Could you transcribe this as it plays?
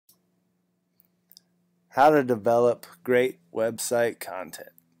How to develop great website content.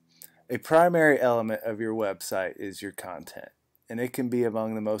 A primary element of your website is your content, and it can be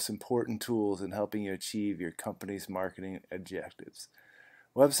among the most important tools in helping you achieve your company's marketing objectives.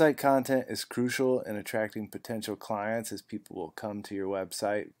 Website content is crucial in attracting potential clients, as people will come to your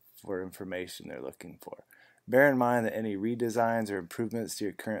website for information they're looking for. Bear in mind that any redesigns or improvements to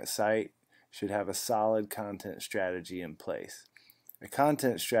your current site should have a solid content strategy in place. A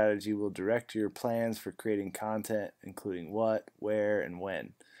content strategy will direct your plans for creating content, including what, where, and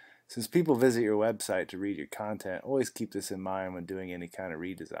when. Since people visit your website to read your content, always keep this in mind when doing any kind of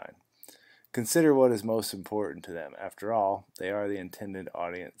redesign. Consider what is most important to them. After all, they are the intended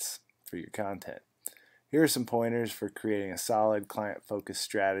audience for your content. Here are some pointers for creating a solid client-focused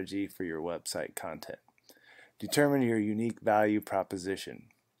strategy for your website content. Determine your unique value proposition.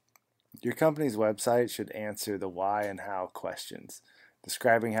 Your company's website should answer the why and how questions,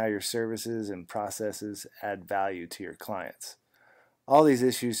 describing how your services and processes add value to your clients. All these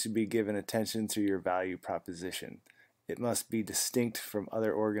issues should be given attention through your value proposition. It must be distinct from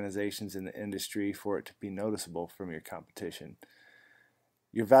other organizations in the industry for it to be noticeable from your competition.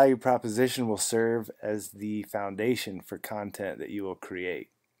 Your value proposition will serve as the foundation for content that you will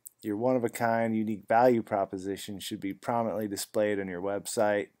create. Your one-of-a-kind, unique value proposition should be prominently displayed on your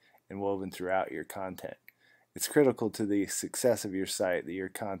website and woven throughout your content. It's critical to the success of your site that your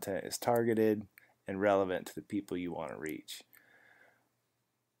content is targeted and relevant to the people you want to reach.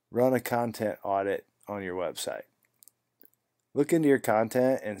 Run a content audit on your website. Look into your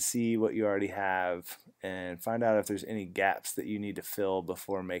content and see what you already have and find out if there's any gaps that you need to fill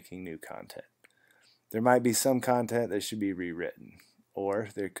before making new content. There might be some content that should be rewritten, or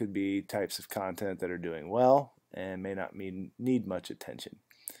there could be types of content that are doing well and may not need much attention.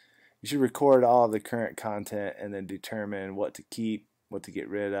 You should record all of the current content and then determine what to keep, what to get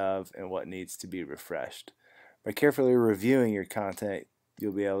rid of, and what needs to be refreshed. By carefully reviewing your content,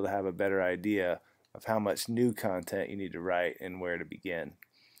 you'll be able to have a better idea of how much new content you need to write and where to begin.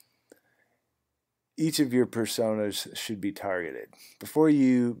 Each of your personas should be targeted. Before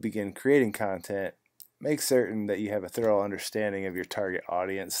you begin creating content, make certain that you have a thorough understanding of your target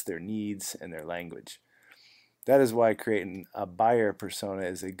audience, their needs, and their language. That is why creating a buyer persona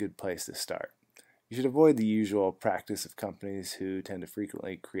is a good place to start. You should avoid the usual practice of companies who tend to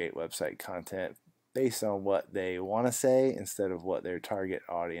frequently create website content based on what they want to say instead of what their target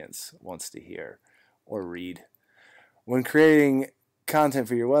audience wants to hear or read. When creating content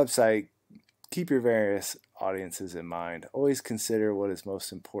for your website, keep your various audiences in mind. Always consider what is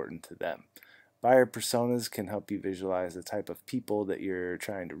most important to them. Buyer personas can help you visualize the type of people that you're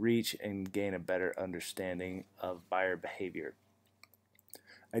trying to reach and gain a better understanding of buyer behavior.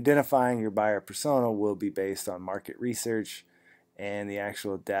 Identifying your buyer persona will be based on market research, and the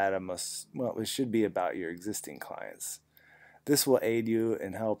actual data it should be about your existing clients. This will aid you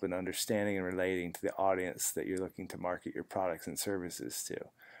and help in understanding and relating to the audience that you're looking to market your products and services to.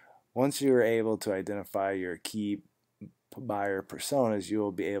 Once you are able to identify your key buyer personas, you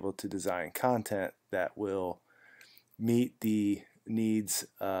will be able to design content that will meet the needs,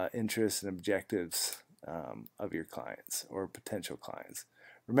 interests, and objectives of your clients or potential clients.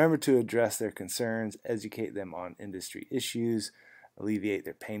 Remember to address their concerns, educate them on industry issues, alleviate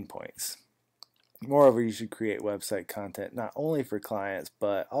their pain points. Moreover, you should create website content not only for clients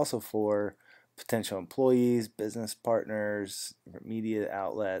but also for potential employees, business partners, media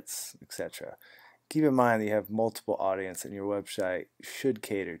outlets, etc. Keep in mind that you have multiple audiences and your website should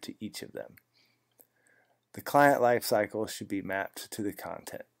cater to each of them. The client lifecycle should be mapped to the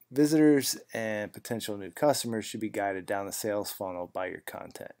content. Visitors and potential new customers should be guided down the sales funnel by your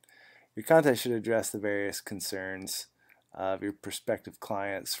content. Your content should address the various concerns of your prospective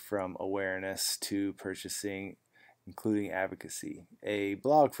clients, from awareness to purchasing, including advocacy. A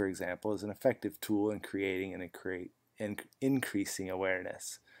blog, for example, is an effective tool in creating and increasing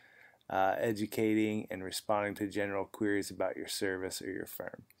awareness, educating and responding to general queries about your service or your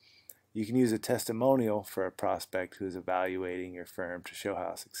firm. You can use a testimonial for a prospect who is evaluating your firm to show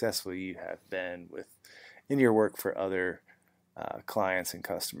how successful you have been in your work for other clients and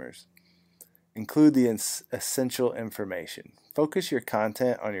customers. Include the essential information. Focus your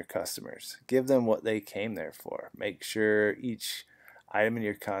content on your customers. Give them what they came there for. Make sure each item in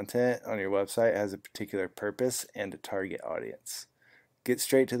your content on your website has a particular purpose and a target audience. Get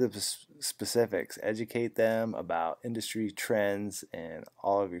straight to the specifics. Educate them about industry trends and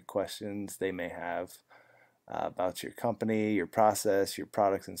all of your questions they may have about your company, your process, your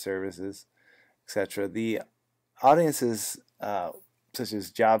products and services, etc. The audiences such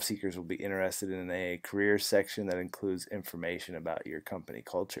as job seekers will be interested in a career section that includes information about your company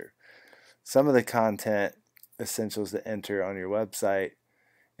culture. Some of the content essentials to enter on your website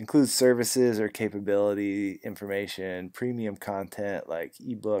include services or capability information, premium content like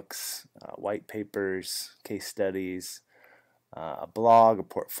ebooks, white papers, case studies, a blog, a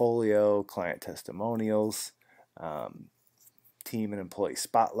portfolio, client testimonials, team and employee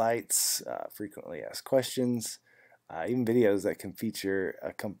spotlights, frequently asked questions, even videos that can feature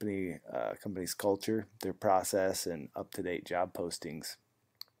a company's culture, their process, and up-to-date job postings.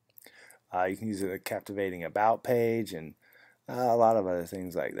 You can use a captivating about page and a lot of other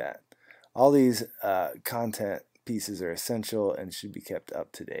things like that. All these content pieces are essential and should be kept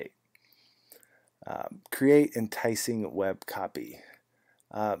up to date. Create enticing web copy.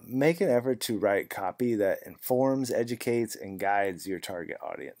 Make an effort to write copy that informs, educates, and guides your target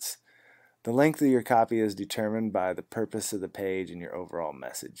audience. The length of your copy is determined by the purpose of the page and your overall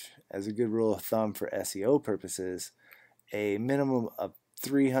message. As a good rule of thumb for SEO purposes, a minimum of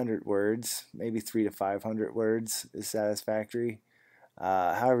 300 words, maybe 300 to 500 words is satisfactory.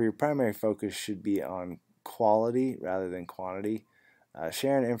 However, your primary focus should be on quality rather than quantity.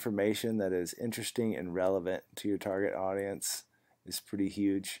 Sharing information that is interesting and relevant to your target audience is pretty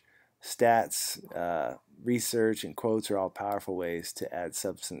huge. Stats, research, and quotes are all powerful ways to add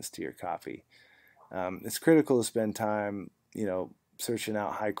substance to your copy. It's critical to spend time, searching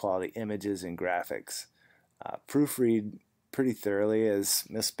out high-quality images and graphics. Proofread pretty thoroughly, as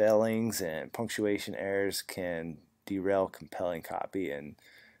misspellings and punctuation errors can derail compelling copy and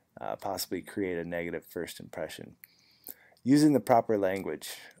possibly create a negative first impression. Using the proper language.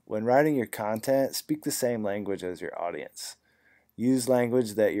 When writing your content, speak the same language as your audience. Use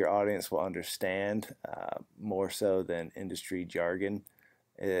language that your audience will understand, more so than industry jargon.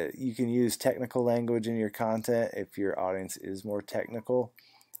 You can use technical language in your content if your audience is more technical.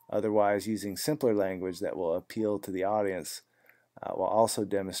 Otherwise, using simpler language that will appeal to the audience while also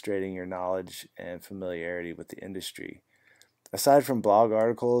demonstrating your knowledge and familiarity with the industry. Aside from blog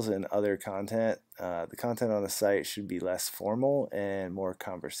articles and other content, the content on the site should be less formal and more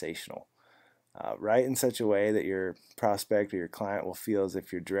conversational. Write in such a way that your prospect or your client will feel as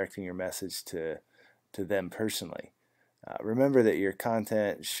if you're directing your message to them personally. Remember that your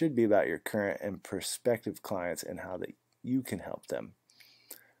content should be about your current and prospective clients and how that you can help them.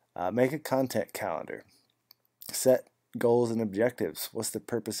 Make a content calendar. Set goals and objectives. What's the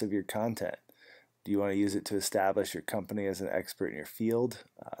purpose of your content? Do you want to use it to establish your company as an expert in your field,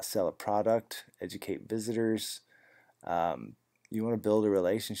 sell a product, educate visitors? You want to build a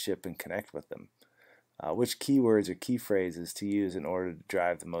relationship and connect with them. Which keywords or key phrases to use in order to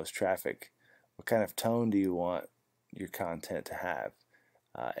drive the most traffic? What kind of tone do you want your content to have?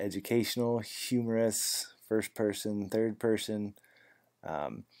 Educational, humorous, first person, third person.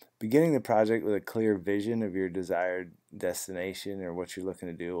 Beginning the project with a clear vision of your desired destination or what you're looking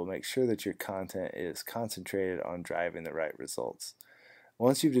to do will make sure that your content is concentrated on driving the right results.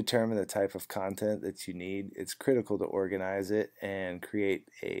 Once you've determined the type of content that you need, it's critical to organize it and create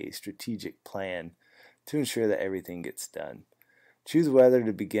a strategic plan to ensure that everything gets done. Choose whether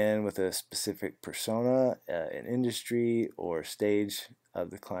to begin with a specific persona, an industry, or stage of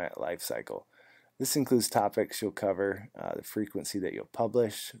the client lifecycle. This includes topics you'll cover, the frequency that you'll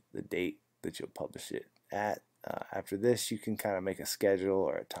publish, the date that you'll publish it at. After this, you can kind of make a schedule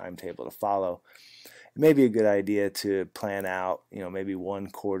or a timetable to follow. It may be a good idea to plan out, maybe one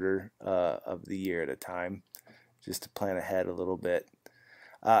quarter of the year at a time, just to plan ahead a little bit.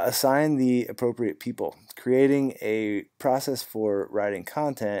 Assign the appropriate people. Creating a process for writing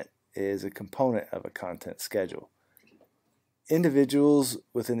content is a component of a content schedule. Individuals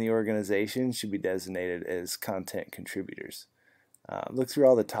within the organization should be designated as content contributors. Look through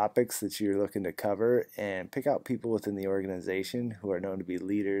all the topics that you're looking to cover and pick out people within the organization who are known to be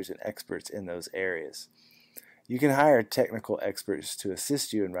leaders and experts in those areas. You can hire technical experts to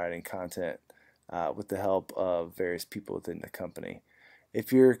assist you in writing content with the help of various people within the company.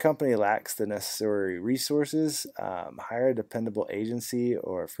 If your company lacks the necessary resources, hire a dependable agency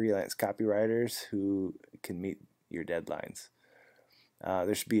or freelance copywriters who can meet your deadlines.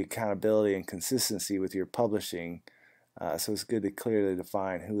 There should be accountability and consistency with your publishing, so it's good to clearly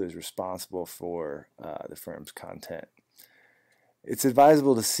define who is responsible for the firm's content. It's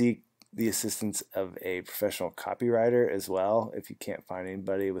advisable to seek the assistance of a professional copywriter as well if you can't find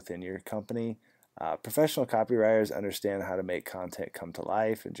anybody within your company. Professional copywriters understand how to make content come to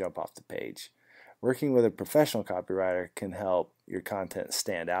life and jump off the page. Working with a professional copywriter can help your content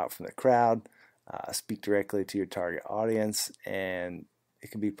stand out from the crowd, speak directly to your target audience, and it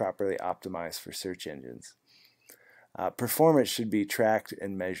can be properly optimized for search engines. Performance should be tracked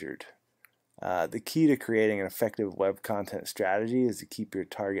and measured. The key to creating an effective web content strategy is to keep your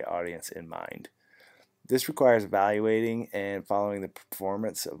target audience in mind. This requires evaluating and following the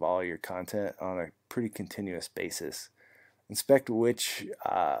performance of all your content on a pretty continuous basis. Inspect which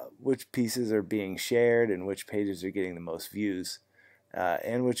pieces are being shared and which pages are getting the most views,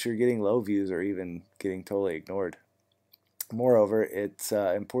 and which are getting low views or even getting totally ignored. Moreover, it's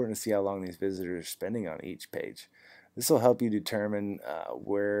important to see how long these visitors are spending on each page. This will help you determine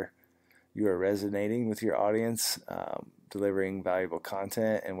where you are resonating with your audience, delivering valuable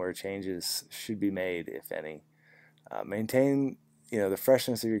content, and where changes should be made, if any. Maintain the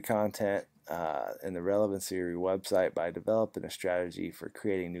freshness of your content and the relevancy of your website by developing a strategy for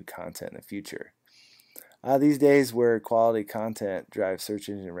creating new content in the future. These days, where quality content drives search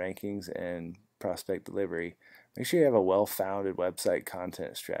engine rankings and prospect delivery, make sure you have a well-founded website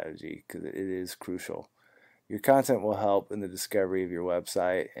content strategy, because it is crucial. Your content will help in the discovery of your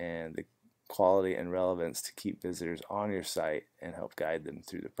website and the quality and relevance to keep visitors on your site and help guide them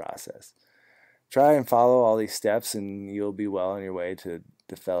through the process. Try and follow all these steps and you'll be well on your way to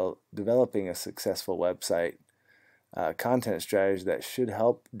developing a successful website content strategy that should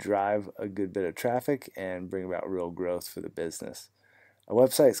help drive a good bit of traffic and bring about real growth for the business. A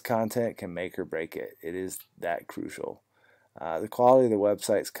website's content can make or break it. It is that crucial. The quality of the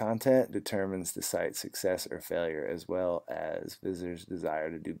website's content determines the site's success or failure, as well as visitors' desire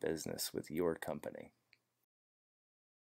to do business with your company.